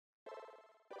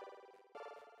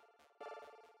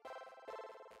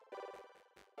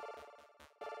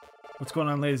What's going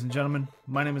on, ladies and gentlemen?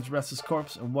 My name is Restless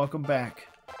Corpse, and welcome back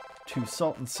to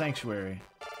Sultan Sanctuary.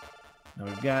 Now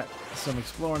we've got some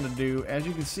exploring to do. As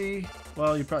you can see,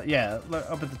 well, you probably, yeah,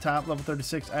 up at the top, level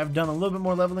 36. I've done a little bit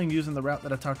more leveling using the route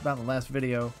that I talked about in the last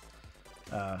video,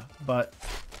 but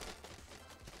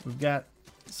we've got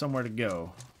somewhere to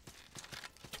go.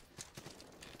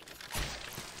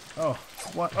 Oh,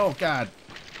 what? Oh, God.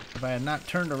 If I had not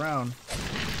turned around.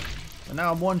 And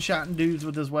now I'm one-shotting dudes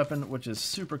with this weapon, which is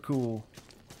super cool.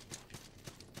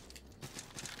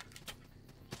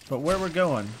 But where we're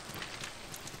going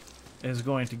is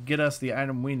going to get us the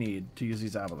item we need to use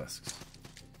these obelisks.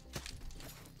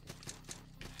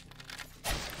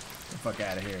 Get the fuck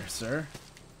out of here, sir.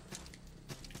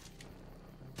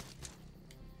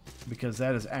 Because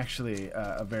that is actually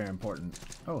a very important...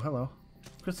 Oh, hello.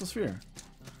 Crystal Sphere.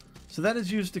 So that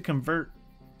is used to convert...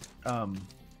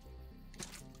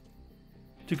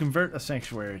 a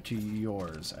sanctuary to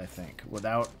yours, I think,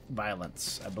 without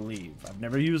violence, I believe. I've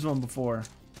never used one before.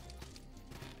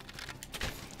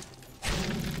 Get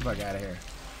the fuck out of here.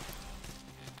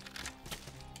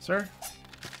 Sir?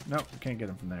 Nope, we can't get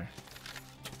him from there.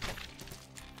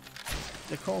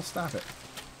 Nicole, stop it.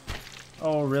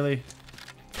 Oh, really?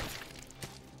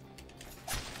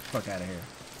 Fuck out of here.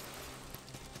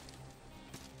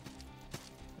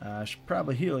 I should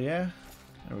probably heal, yeah?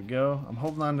 There we go. I'm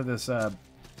holding on to this,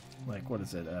 like, what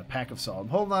is it? A pack of salt. I'm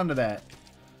holding on to that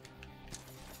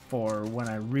for when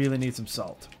I really need some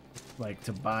salt. Like,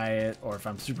 to buy it, or if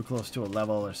I'm super close to a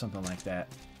level or something like that.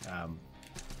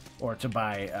 Or to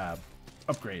buy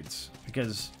upgrades.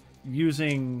 Because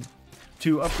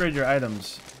to upgrade your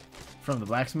items from the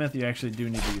blacksmith, you actually do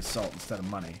need to use salt instead of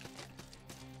money.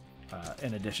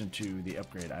 In addition to the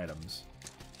upgrade items.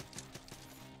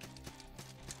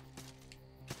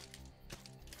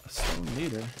 A stone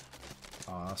meter.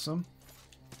 Awesome.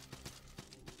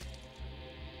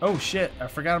 Oh shit, I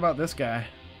forgot about this guy.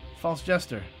 False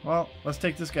Jester. Well, let's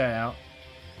take this guy out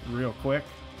real quick.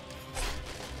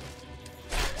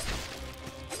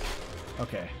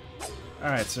 Okay.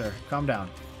 Alright, sir. Calm down.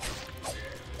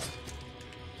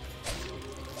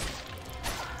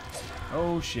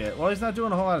 Oh shit. Well, he's not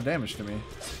doing a whole lot of damage to me.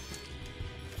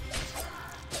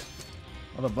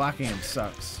 Although blocking him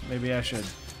sucks. Maybe I should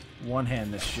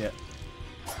one-hand this shit.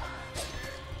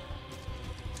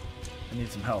 I need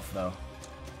some health, though.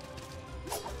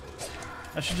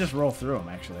 I should just roll through them,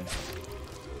 actually.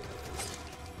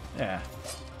 Yeah.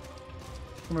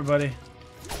 Come here, buddy.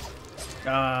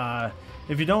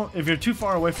 If you're too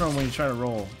far away from him when you try to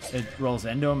roll, it rolls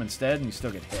into him instead, and you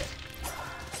still get hit.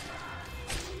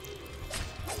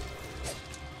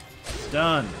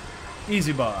 Done.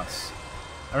 Easy boss.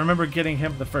 I remember getting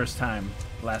him the first time,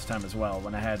 last time as well,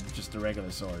 when I had just a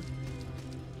regular sword.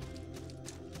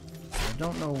 I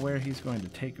don't know where he's going to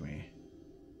take me.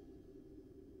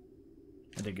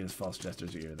 I did get his False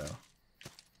Jester's ear, though.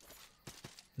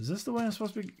 Is this the way I'm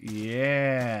supposed to be?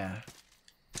 Yeah.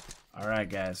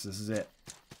 Alright, guys. This is it.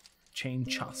 Chain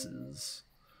chosses.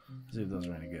 Let's see if those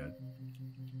are any good.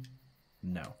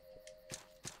 No.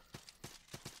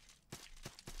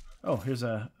 Oh, here's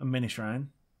a mini shrine.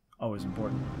 Always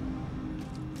important.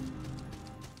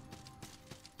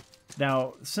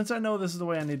 Now, since I know this is the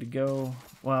way I need to go...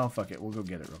 Well, fuck it. We'll go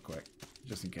get it real quick.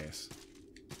 Just in case.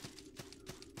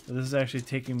 So this is actually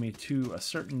taking me to a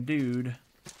certain dude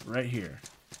right here.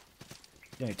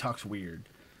 Yeah, he talks weird.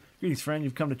 Greetings, friend.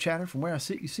 You've come to chatter. From where I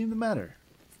sit, you seem to matter.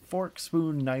 Fork,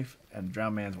 spoon, knife, and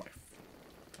drowned man's wife.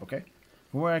 Okay?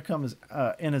 From where I come is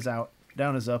in is out,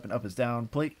 down is up, and up is down.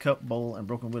 Plate, cup, bowl, and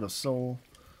broken widow's soul.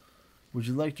 Would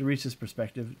you like to reach this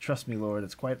perspective? Trust me, Lord,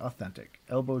 it's quite authentic.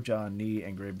 Elbow, jaw, knee,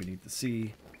 engraved beneath the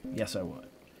sea. Yes, I would.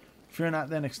 Fear not,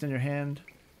 then, extend your hand.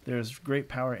 There is great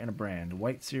power in a brand.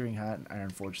 White, searing hot, and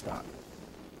iron-forged thought.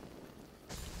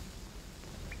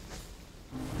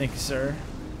 Thank you, sir.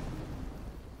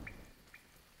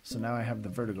 So now I have the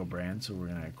Vertigo Brand, so we're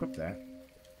going to equip that.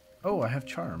 Oh, I have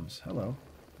charms. Hello.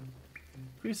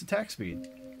 Increase attack speed.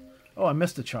 Oh, I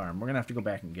missed a charm. We're going to have to go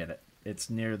back and get it. It's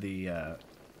near the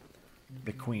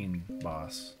queen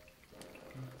boss.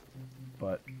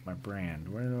 But my brand.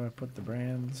 Where do I put the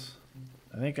brands?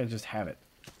 I think I just have it.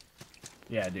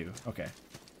 Yeah, I do. Okay.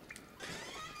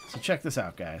 So check this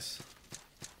out, guys.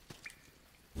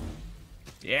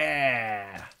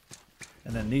 Yeah!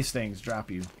 And then these things drop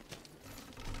you.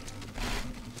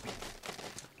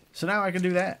 So now I can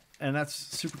do that. And that's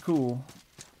super cool.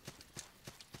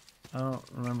 I don't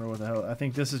remember what the hell. I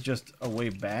think this is just a way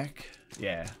back.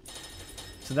 Yeah.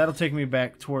 So that'll take me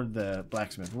back toward the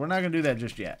blacksmith. We're not going to do that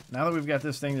just yet. Now that we've got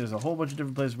this thing, there's a whole bunch of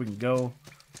different places we can go.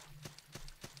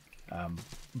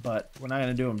 But we're not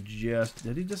going to do him just...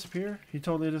 Did he disappear? He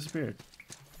totally disappeared.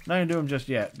 Not going to do him just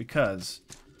yet because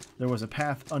there was a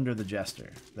path under the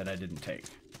Jester that I didn't take.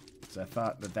 Because I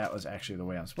thought that that was actually the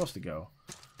way I'm supposed to go.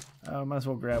 Might as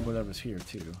well grab whatever's here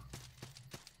too.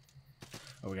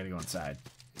 Oh, we got to go inside.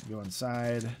 Go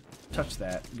inside, touch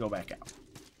that, go back out.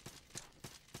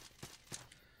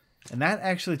 And that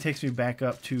actually takes me back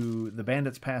up to the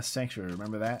Bandits Pass Sanctuary.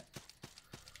 Remember that?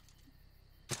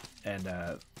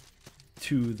 And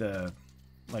to the,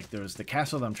 like, there was the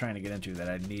castle that I'm trying to get into that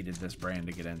I needed this brand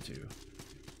to get into.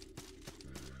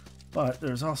 But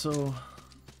there's also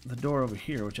the door over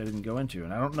here, which I didn't go into.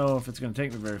 And I don't know if it's going to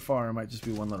take me very far. It might just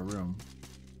be one little room.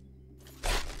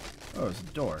 Oh, there's a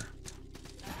door.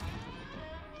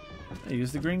 I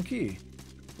used the green key.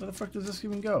 Where the fuck does this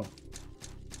even go?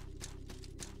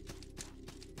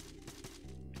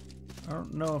 I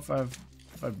don't know if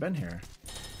I've been here.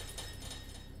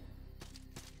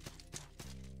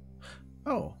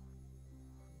 Oh.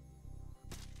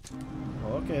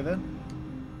 Well, okay then.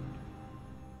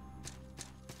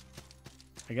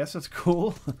 I guess that's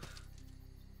cool.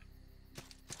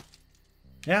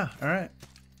 Yeah, alright.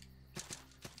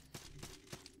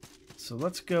 So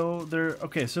let's go there.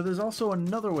 Okay, so there's also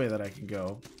another way that I can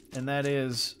go, and that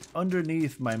is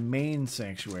underneath my main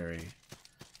sanctuary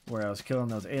where I was killing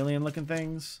those alien looking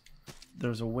things.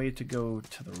 There's a way to go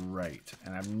to the right,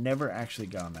 and I've never actually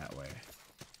gone that way.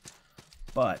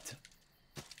 But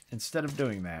instead of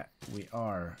doing that, we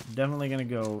are definitely going to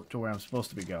go to where I'm supposed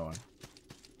to be going,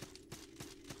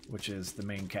 which is the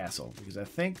main castle, because I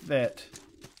think that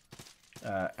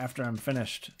after I'm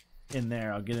finished in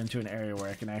there, I'll get into an area where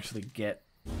I can actually get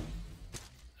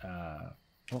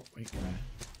oh wait, can I?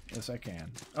 Yes, I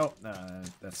can. Oh, no,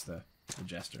 that's the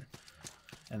Jester,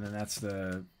 and then that's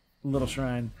the little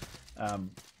shrine.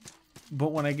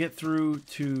 But when I get through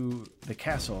to the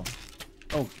castle,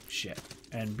 oh shit,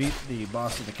 and beat the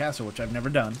boss of the castle, which I've never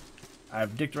done.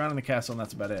 I've dicked around in the castle and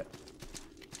that's about it.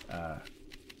 Oh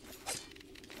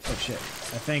shit,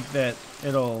 I think that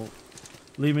it'll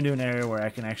lead me to an area where I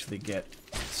can actually get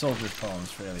soldier's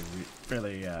poems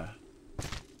fairly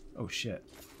oh shit.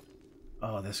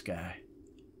 Oh, this guy.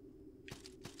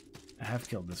 I have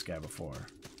killed this guy before.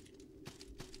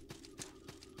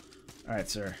 Alright,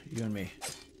 sir. You and me.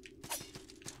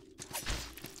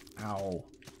 Ow.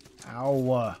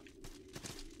 Ow.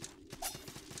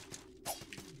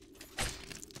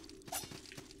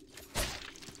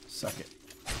 Suck it.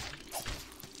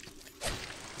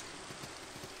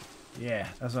 Yeah,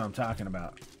 that's what I'm talking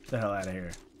about. Get the hell out of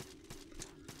here.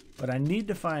 But I need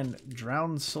to find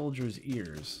drowned soldiers'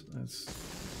 ears. Let's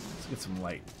get some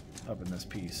light up in this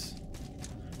piece.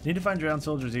 Need to find drowned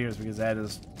soldiers' ears because that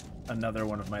is another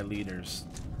one of my leaders.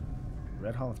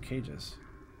 Red Hall of Cages.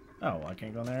 Oh, well, I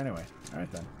can't go in there anyway.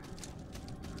 Alright then.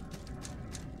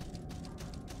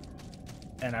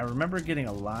 And I remember getting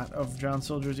a lot of drowned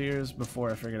soldiers' ears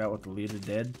before I figured out what the leader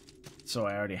did. So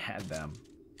I already had them.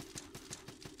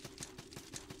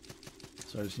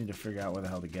 So I just need to figure out where the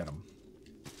hell to get them.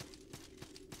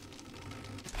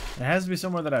 It has to be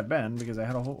somewhere that I've been because I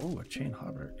had a whole... Ooh, a chain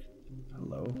hauberk.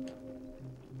 Hello.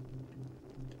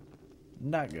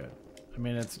 Not good. I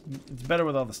mean, it's better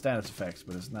with all the status effects,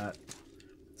 but it's not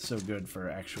so good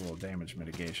for actual damage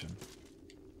mitigation.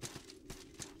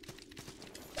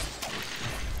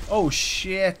 Oh,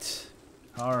 shit!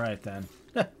 Alright, then.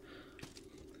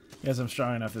 Guess I'm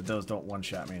strong enough that those don't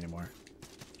one-shot me anymore.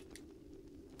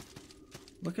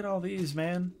 Look at all these,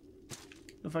 man.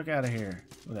 Get the fuck out of here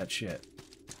with that shit.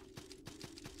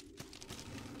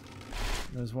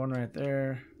 There's one right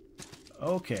there.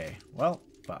 Okay. Well,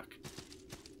 fuck.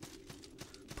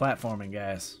 Platforming,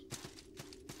 guys.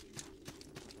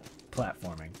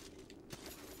 Platforming.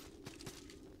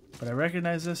 But I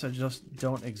recognize this, I just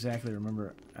don't exactly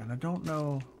remember. And I don't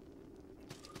know...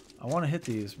 I want to hit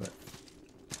these, but...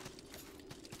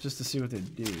 just to see what they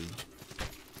do.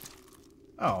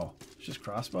 Oh, it's just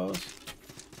crossbows?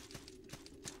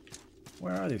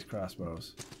 Where are these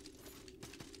crossbows?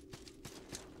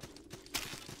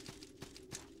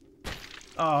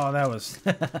 Oh, that was...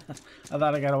 I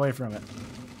thought I got away from it.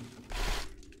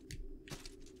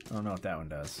 I don't know what that one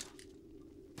does.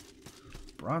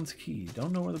 Bronze key.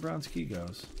 Don't know where the bronze key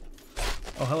goes.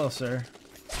 Oh, hello, sir.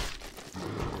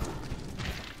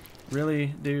 Really,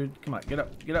 dude? Come on, get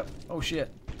up, get up. Oh,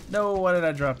 shit. No, why did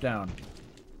I drop down?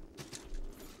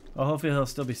 Well, hopefully he'll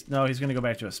still be... No, he's going to go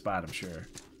back to a spot, I'm sure.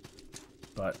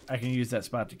 But I can use that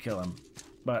spot to kill him.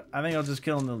 But I think I'll just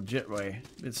kill him the legit way.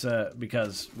 It's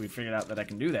because we figured out that I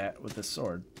can do that with this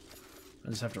sword. I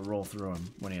just have to roll through him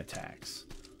when he attacks.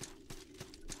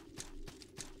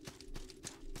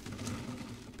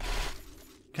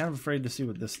 kind of afraid to see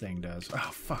what this thing does. Oh,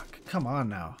 fuck. Come on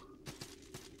now.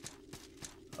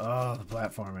 Oh, the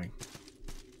platforming.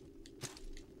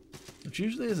 Which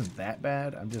usually isn't that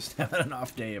bad. I'm just having an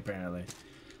off day, apparently.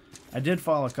 I did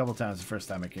fall a couple times the first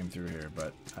time I came through here,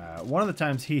 but one of the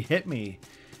times he hit me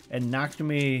and knocked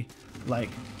me like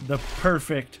the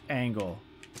perfect angle.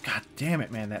 God damn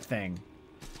it, man, that thing.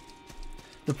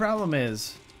 The problem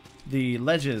is the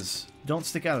ledges don't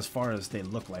stick out as far as they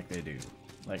look like they do.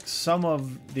 Like some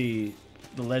of the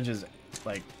ledges,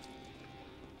 like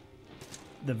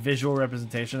the visual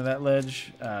representation of that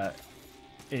ledge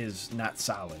is not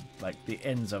solid. Like the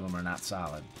ends of them are not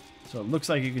solid. So it looks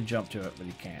like you can jump to it, but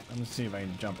you can't. I'm gonna see if I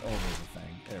can jump over the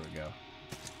thing. There we go.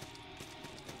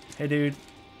 Hey, dude.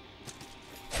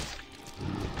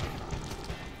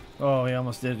 Oh, he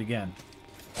almost did it again.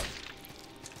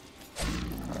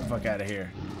 Get the fuck out of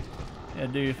here. Yeah,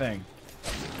 do your thing.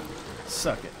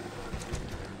 Suck it.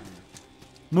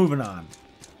 Moving on.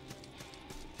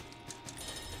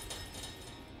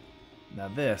 Now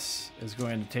this is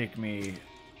going to take me...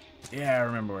 Yeah, I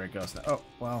remember where it goes now. Oh,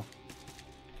 well.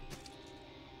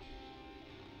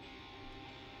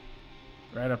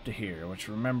 Right up to here, which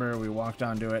remember we walked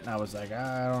onto it and I was like,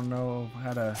 I don't know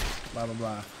how to blah, blah,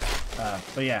 blah.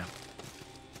 But yeah.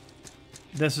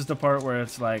 This is the part where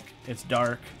it's like, it's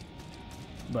dark,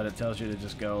 but it tells you to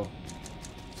just go.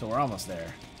 So we're almost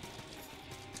there.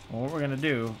 Well, what we're going to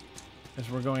do is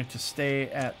we're going to stay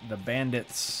at the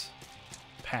Bandits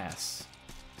Pass.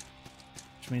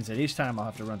 Which means that each time I'll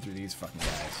have to run through these fucking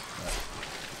guys.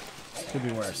 But could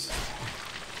be worse.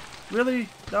 Really,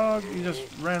 dog? You just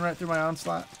ran right through my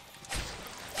onslaught?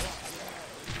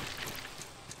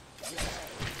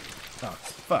 Oh,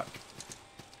 fuck.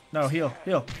 No, heal,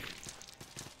 heal.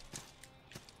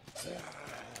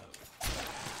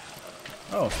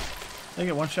 Oh, they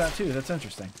get one shot too. That's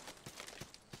interesting.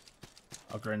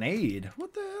 A grenade?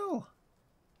 What the hell?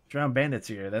 Drown bandits'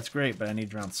 ear. That's great, but I need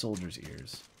drowned soldiers'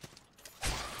 ears.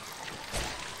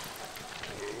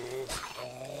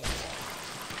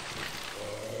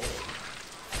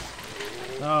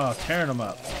 Oh, tearing them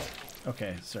up.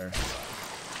 Okay, sir.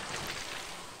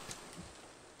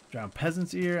 Drowned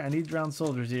peasant's ear. I need drowned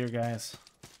soldier's ear, guys.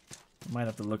 I might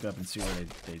have to look up and see where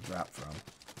they drop from.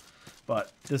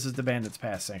 But this is the Bandits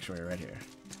Pass Sanctuary right here.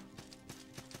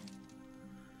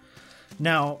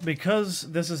 Now, because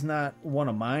this is not one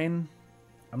of mine,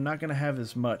 I'm not going to have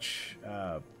as much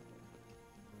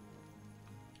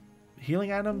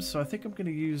healing items, so I think I'm going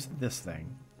to use this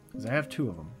thing. Because I have two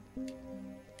of them.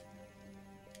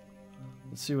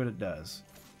 Let's see what it does.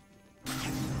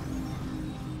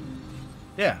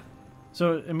 Yeah.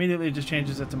 So it immediately just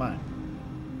changes it to mine.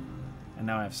 And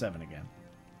now I have 7 again.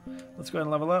 Let's go ahead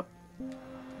and level up.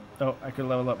 Oh, I could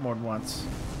level up more than once.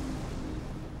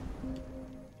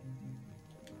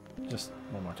 Just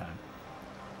one more time.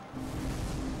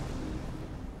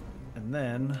 And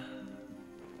then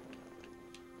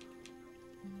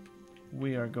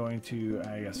we are going to,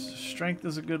 I guess, strength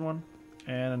is a good one.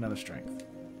 And another strength.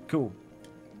 Cool.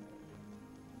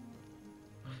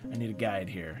 I need a guide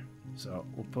here. So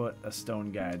we'll put a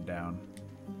stone guide down.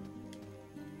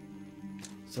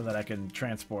 So that I can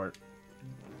transport,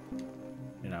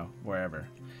 you know, wherever.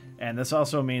 And this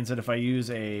also means that if I use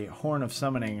a horn of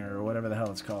summoning or whatever the hell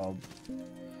it's called,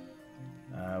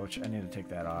 which I need to take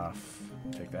that off.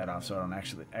 Take that off so I don't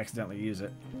actually accidentally use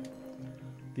it.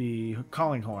 The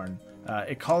calling horn,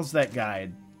 it calls that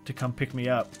guide to come pick me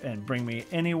up and bring me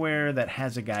anywhere that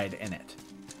has a guide in it.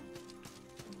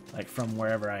 Like from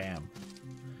wherever I am.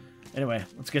 Anyway,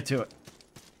 let's get to it.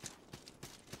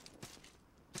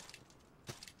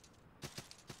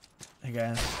 Hey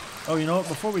guys. Oh, you know what?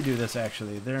 Before we do this,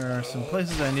 actually, there are some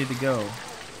places I need to go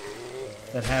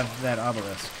that have that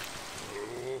obelisk.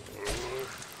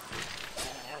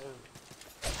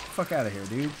 Fuck out of here,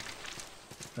 dude.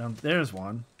 There's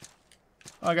one.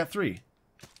 Oh, I got 3.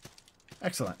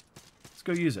 Excellent. Let's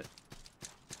go use it.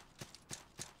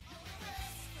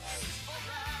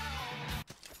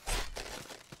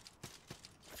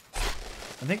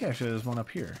 I think actually there's one up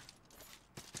here.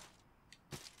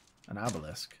 An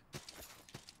obelisk.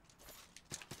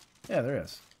 Yeah, there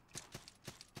is.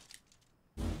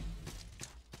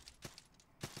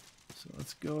 So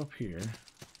let's go up here.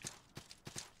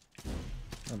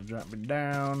 That'll drop me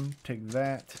down. Take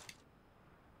that.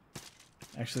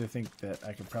 Actually, I think that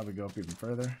I could probably go up even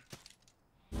further.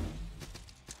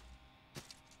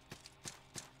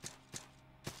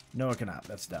 No, I cannot.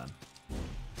 That's done.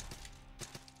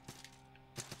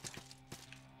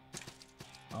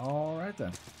 Alright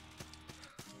then.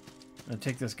 I'm going to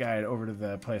take this guide over to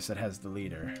the place that has the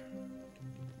leader.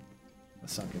 The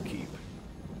Sunken Keep.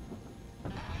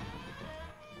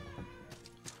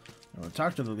 I'm gonna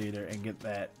talk to the leader and get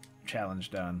that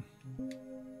challenge done.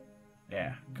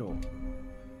 Yeah, cool.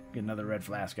 Get another red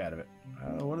flask out of it.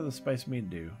 What does the spice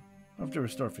mead do? I have to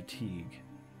restore fatigue.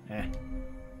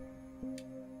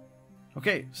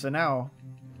 Okay, so now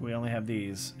we only have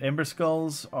these. Ember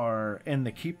skulls are in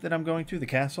the keep that I'm going to, the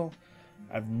castle.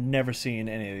 I've never seen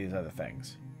any of these other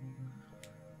things.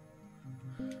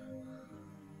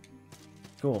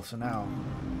 Cool, so now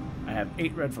I have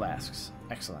 8 red flasks.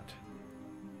 Excellent.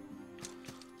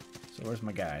 So where's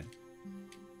my guide?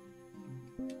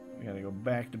 We gotta go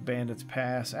back to Bandit's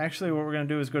Pass. Actually, what we're gonna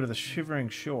do is go to the Shivering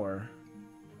Shore.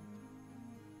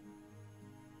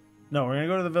 No, we're gonna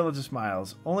go to the Village of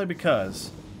Smiles, only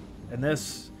because, and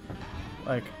this,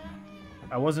 like,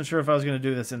 I wasn't sure if I was gonna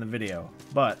do this in the video,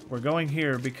 but we're going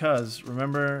here because,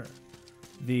 remember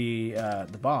the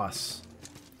boss?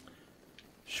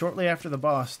 Shortly after the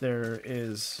boss, there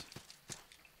is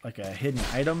like a hidden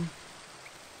item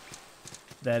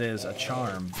that is a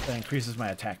charm that increases my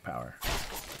attack power.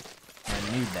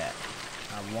 I need that.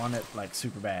 I want it like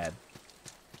super bad.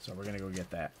 So we're gonna go get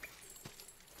that.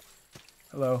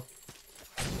 Hello.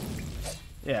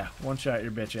 Yeah, one shot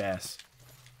your bitch ass.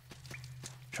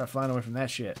 Try flying away from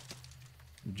that shit.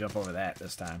 Jump over that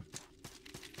this time.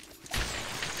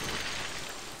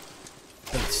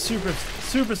 But it's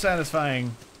super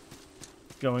satisfying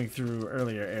going through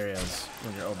earlier areas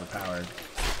when you're overpowered.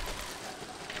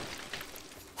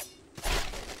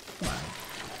 Come on.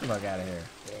 Get the fuck out of here.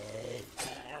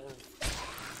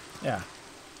 Yeah,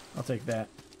 I'll take that.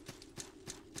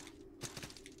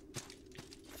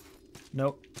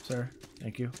 Nope, sir.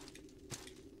 Thank you.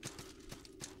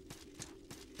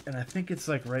 And I think it's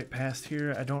like right past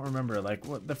here. I don't remember. Like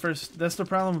what the first. That's the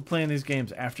problem with playing these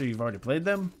games after you've already played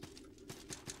them.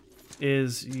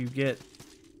 Is you get,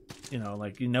 you know,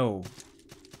 like you know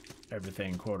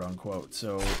everything, quote unquote.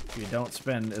 So you don't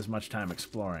spend as much time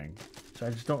exploring. So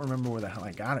I just don't remember where the hell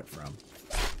I got it from.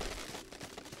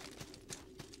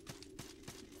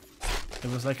 It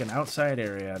was like an outside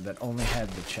area that only had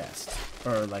the chest,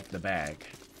 or like the bag.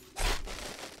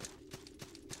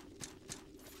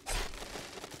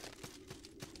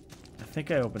 I think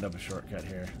I opened up a shortcut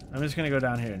here. I'm just gonna go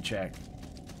down here and check.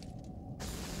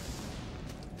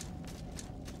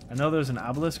 I know there's an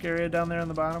obelisk area down there on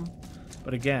the bottom,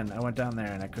 but again, I went down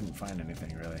there and I couldn't find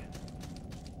anything really.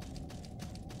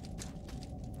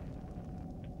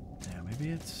 Yeah, maybe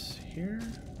it's here?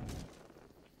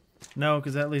 No,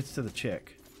 because that leads to the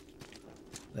chick.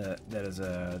 That is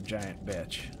a giant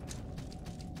bitch.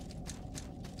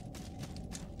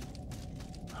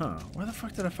 Huh, where the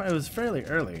fuck did I find it? It was fairly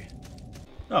early.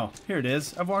 Oh, here it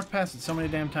is. I've walked past it so many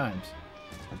damn times.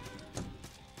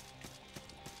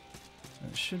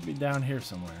 It should be down here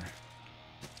somewhere.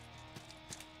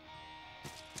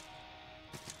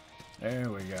 There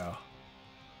we go.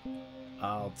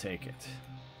 I'll take it.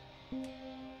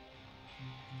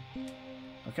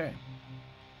 Okay.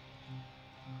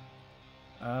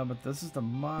 But this is the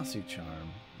mossy charm.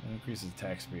 It increases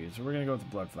attack speed, so we're gonna go with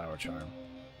the bloodflower charm.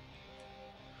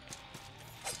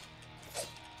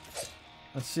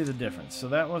 Let's see the difference. So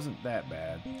that wasn't that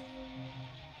bad.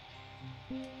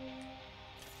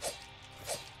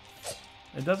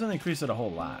 It doesn't increase it a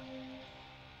whole lot.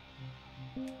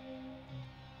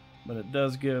 But it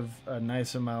does give a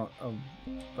nice amount of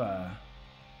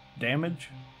damage.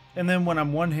 And then when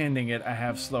I'm one-handing it, I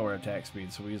have slower attack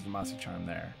speed, so we use the mossy charm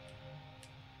there.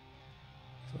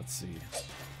 So let's see.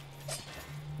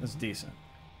 That's decent.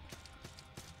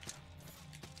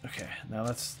 Okay, now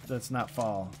let's not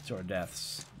fall to our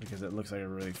deaths, because it looks like a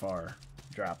really far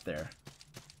drop there.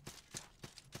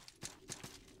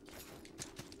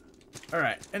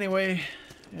 Alright, anyway,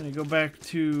 I'm gonna go back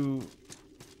to...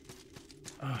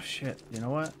 Oh shit, you know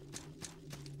what?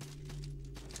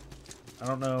 I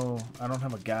don't know, I don't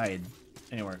have a guide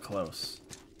anywhere close.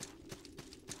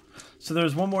 So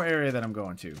there's one more area that I'm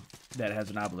going to that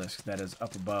has an obelisk that is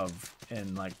up above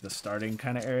in like the starting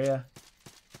kind of area.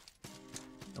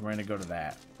 And we're gonna go to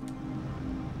that.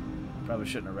 Probably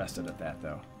shouldn't have rested at that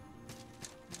though.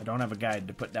 I don't have a guide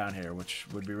to put down here, which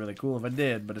would be really cool if I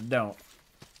did, but I don't.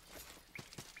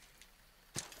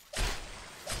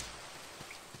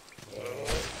 Get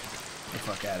the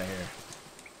fuck out of here.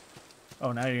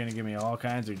 Oh, now you're gonna give me all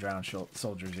kinds of drowned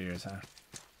soldiers' ears, huh?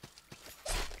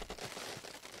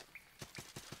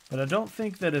 But I don't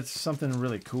think that it's something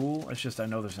really cool. It's just I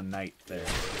know there's a knight there.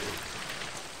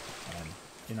 And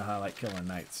you know how I like killing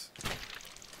knights.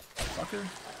 Fucker.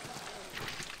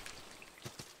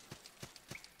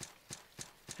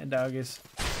 Hey, doggies.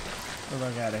 Get the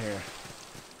fuck out of here.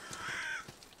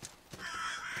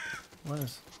 What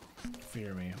is...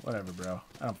 Fear me. Whatever, bro.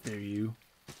 I don't fear you.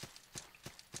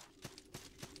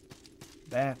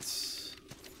 That's...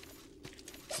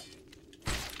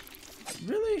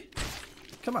 Really?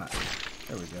 Come on.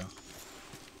 There we go.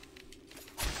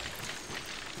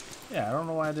 Yeah, I don't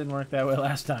know why it didn't work that way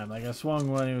last time. Like, I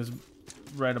swung when he was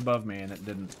right above me and it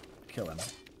didn't kill him.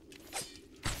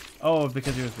 Oh,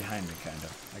 because he was behind me, kind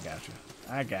of. I gotcha.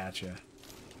 I gotcha.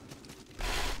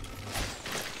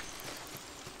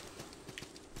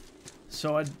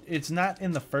 So it's not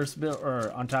in the first build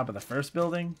or on top of the first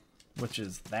building, which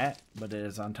is that, but it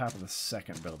is on top of the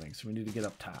second building. So we need to get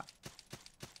up top.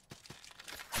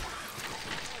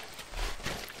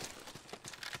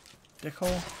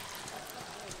 Dickhole.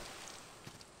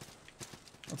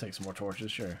 I'll take some more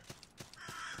torches, sure.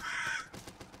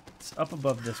 It's up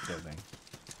above this building.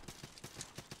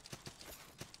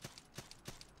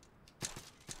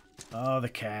 Oh, the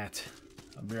cat.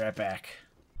 I'll be right back.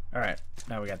 Alright,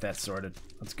 now we got that sorted.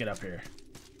 Let's get up here.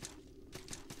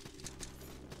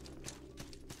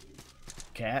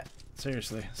 Cat,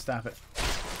 seriously, stop it.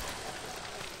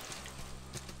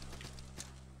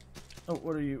 Oh,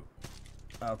 what are you?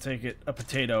 I'll take it. A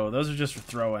potato. Those are just for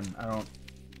throwing. I don't...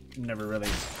 Never really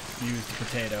use the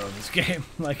potato in this game.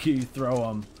 Like, you throw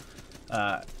them.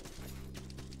 I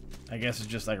guess it's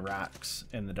just like rocks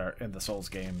in the Souls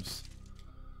games.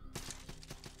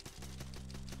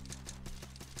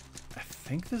 I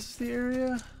think this is the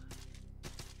area.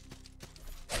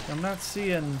 I'm not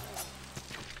seeing...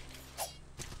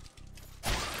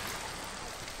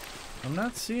 I'm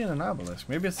not seeing an obelisk.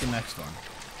 Maybe it's the next one.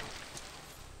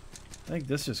 I think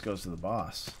this just goes to the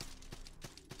boss.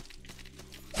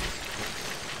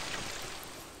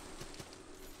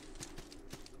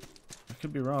 I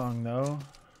could be wrong, though.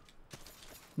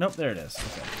 Nope, there it is.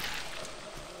 Okay.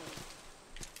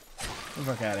 Get the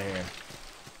fuck out of here.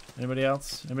 Anybody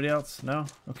else? Anybody else? No?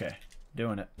 Okay.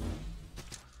 Doing it.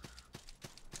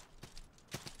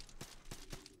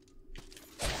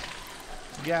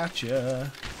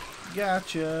 Gotcha.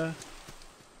 Gotcha.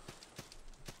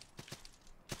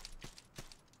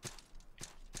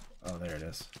 Oh, there it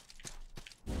is.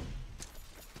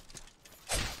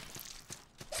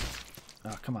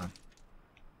 Oh, come on.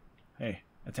 Hey,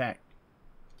 attack.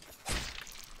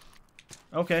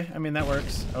 Okay, I mean, that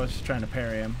works. I was just trying to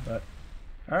parry him, but...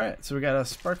 Alright, so we got a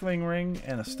sparkling ring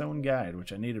and a stone guide,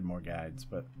 which I needed more guides,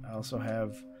 but I also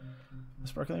have a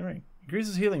sparkling ring.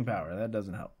 Increases healing power. That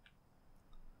doesn't help.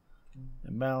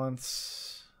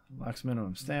 Imbalance. Locks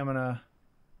minimum stamina.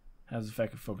 Has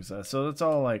effective focus. So that's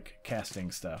all like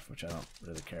casting stuff, which I don't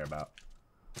really care about.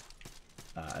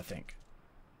 I think.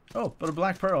 Oh, but a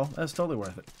black pearl. That's totally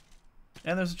worth it.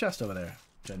 And there's a chest over there,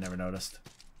 which I never noticed.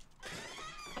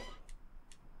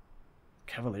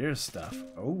 Cavalier's stuff.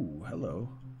 Oh, hello.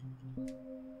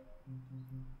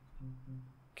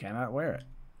 Cannot wear it.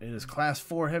 It is class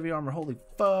 4 heavy armor. Holy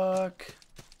fuck.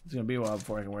 It's gonna be a while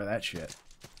before I can wear that shit.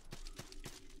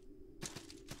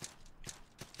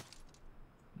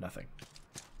 Nothing.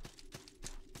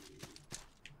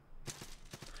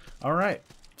 Alright,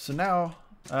 so now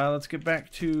let's get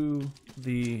back to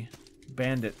the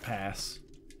bandit pass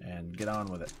and get on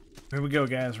with it. Here we go,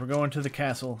 guys. We're going to the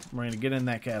castle. We're going to get in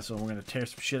that castle. We're going to tear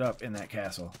some shit up in that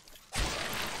castle.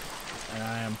 And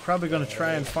I am probably going to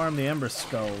try and farm the Ember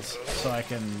Skulls so I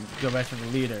can go back to the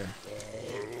leader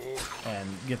and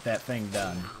get that thing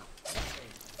done.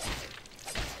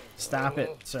 Stop it,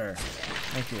 sir.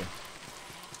 Thank you.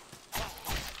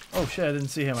 Oh shit, I didn't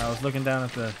see him. I was looking down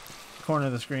at the corner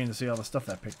of the screen to see all the stuff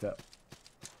that I picked up.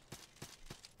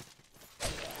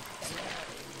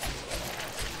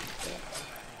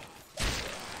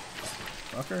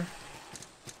 Fucker.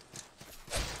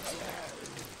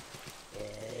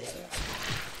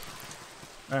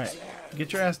 Alright,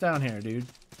 get your ass down here, dude.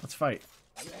 Let's fight.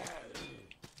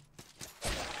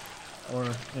 Or,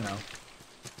 you know,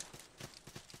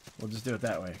 we'll just do it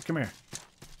that way. Come here.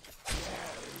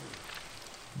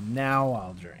 Now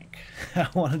I'll drink. I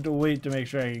wanted to wait to make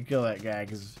sure I could kill that guy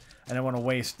because I didn't want to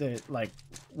waste it, like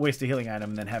waste a healing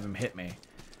item and then have him hit me.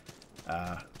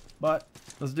 But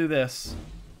let's do this.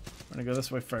 We're gonna go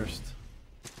this way first.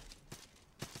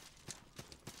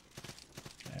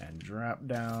 And drop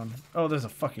down. Oh, there's a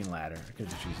fucking ladder. I could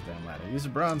just use a damn ladder. Use a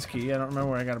bronze key. I don't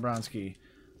remember where I got a bronze key.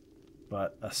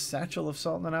 But a satchel of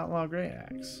salt and an outlaw great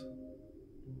axe.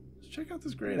 Let's check out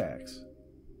this great axe.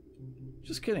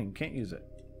 Just kidding. Can't use it.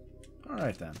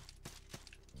 Alright then.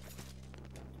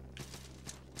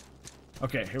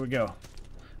 Okay, here we go.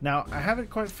 Now, I haven't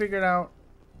quite figured out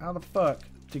how the fuck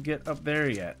to get up there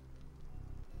yet.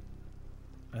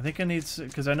 I think I need...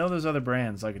 Because I know there's other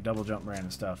brands, like a double jump brand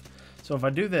and stuff. So if I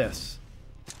do this,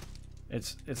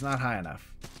 it's not high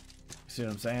enough. See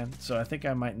what I'm saying? So I think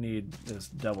I might need this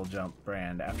double jump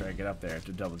brand after I get up there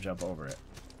to double jump over it.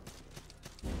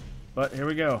 But here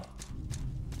we go.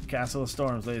 Castle of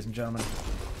Storms, ladies and gentlemen.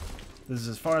 This is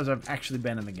as far as I've actually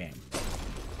been in the game.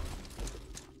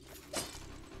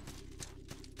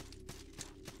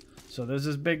 So there's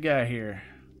this big guy here,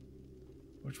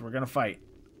 which we're gonna fight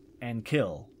and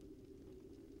kill.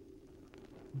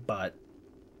 But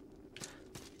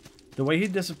the way he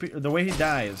the way he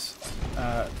dies,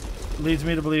 leads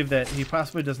me to believe that he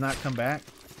possibly does not come back.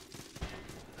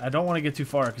 I don't want to get too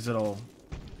far because it'll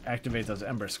activate those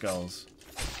ember skulls.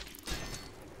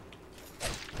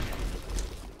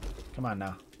 Come on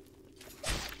now.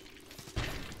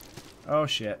 Oh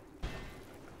shit.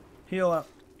 Heal up.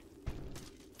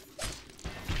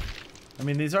 I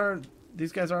mean, these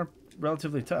guys are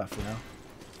relatively tough, you know.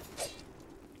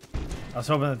 I was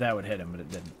hoping that that would hit him, but it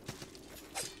didn't.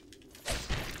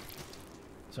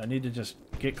 So I need to just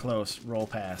get close, roll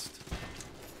past.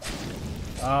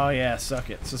 Oh yeah, suck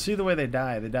it. So see the way they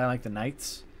die? They die like the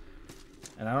knights.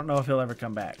 And I don't know if he'll ever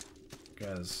come back.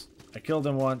 Because I killed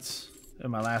him once in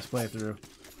my last playthrough.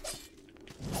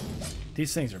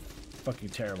 These things are fucking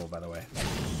terrible, by the way.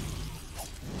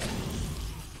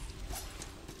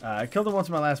 I killed him once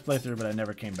in my last playthrough, but I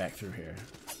never came back through here.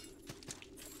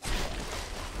 Get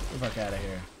the fuck out of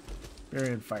here.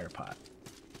 Buried fire pot.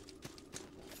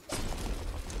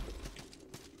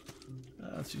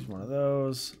 Let's use one of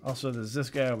those. Also, there's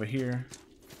this guy over here.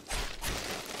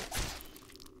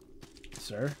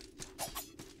 Sir?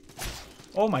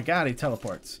 Oh my god, he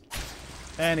teleports.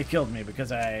 And he killed me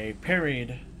because I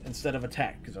parried instead of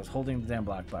attacked because I was holding the damn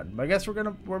block button. But I guess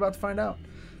we're about to find out.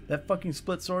 That fucking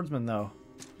Split Swordsman, though.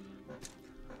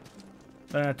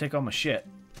 Better not take all my shit.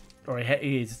 Or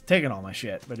he's taking all my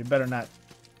shit, but he better not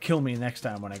kill me next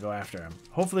time when I go after him.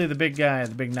 Hopefully the big guy,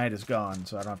 the big knight is gone,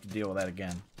 so I don't have to deal with that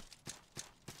again.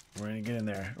 We're gonna get in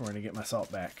there. We're gonna get my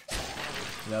salt back.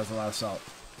 That was a lot of salt.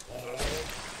 Get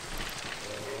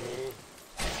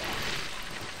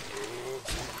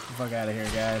the fuck out of here,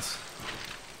 guys.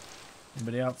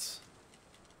 Anybody else?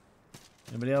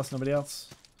 Anybody else? Nobody else?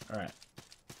 Alright.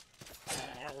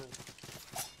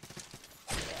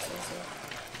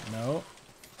 No.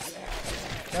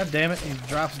 God damn it, he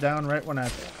drops down right when I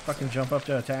fucking jump up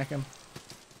to attack him.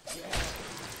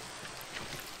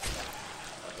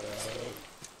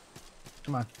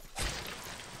 Come on.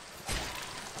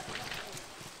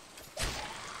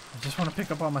 I just want to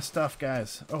pick up all my stuff,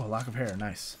 guys. Oh, a lock of hair.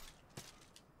 Nice.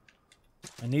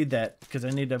 I need that because I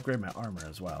need to upgrade my armor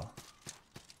as well.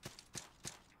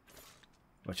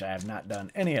 Which I have not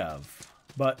done any of.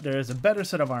 But there is a better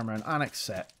set of armor, an Onyx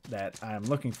set, that I'm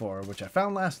looking for, which I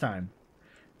found last time.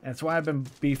 And that's why I've been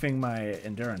beefing my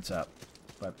endurance up.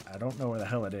 But I don't know where the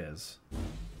hell it is.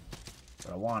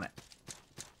 But I want it.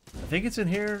 I think it's in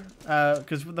here,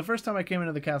 because the first time I came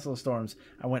into the Castle of Storms,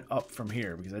 I went up from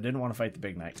here, because I didn't want to fight the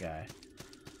big knight guy.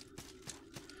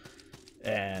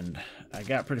 And I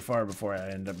got pretty far before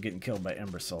I ended up getting killed by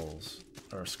Ember Souls.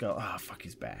 Or Skull. Ah, oh, fuck,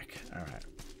 he's back. Alright.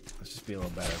 Let's just be a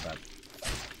little better about it.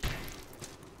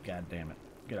 God damn it.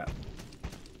 Get up.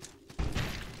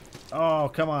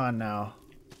 Oh, come on now.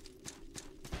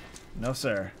 No,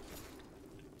 sir.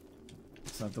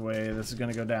 It's not the way this is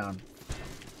going to go down.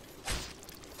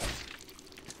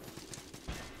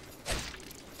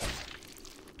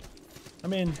 I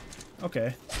mean,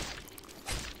 okay.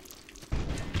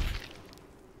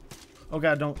 Oh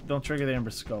god, don't trigger the Ember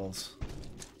Skulls.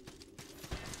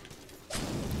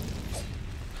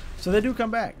 So they do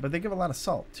come back, but they give a lot of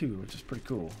salt too, which is pretty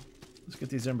cool. Let's get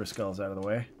these Ember Skulls out of the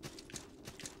way.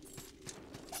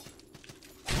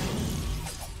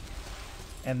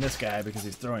 And this guy, because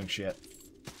he's throwing shit.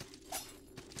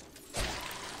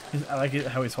 I like it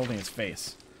how he's holding his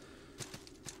face.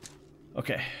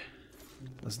 Okay.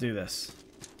 Let's do this.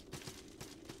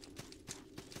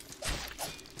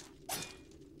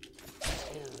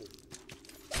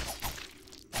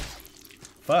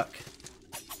 Fuck.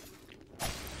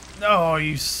 No,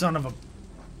 you son of a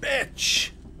bitch!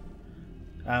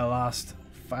 I lost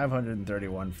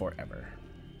 531 forever.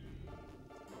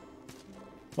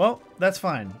 Well, that's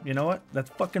fine. You know what? That's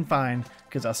fucking fine,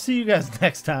 because I'll see you guys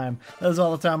next time. That's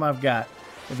all the time I've got.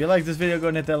 If you like this video, go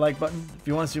and hit that like button. If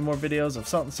you want to see more videos of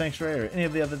Salt and Sanctuary or any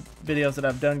of the other videos that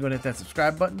I've done, go and hit that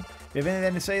subscribe button. If you have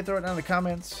anything to say, throw it down in the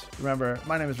comments. Remember,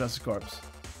 my name is Restless Corpse.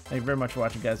 Thank you very much for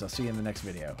watching, guys. I'll see you in the next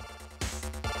video.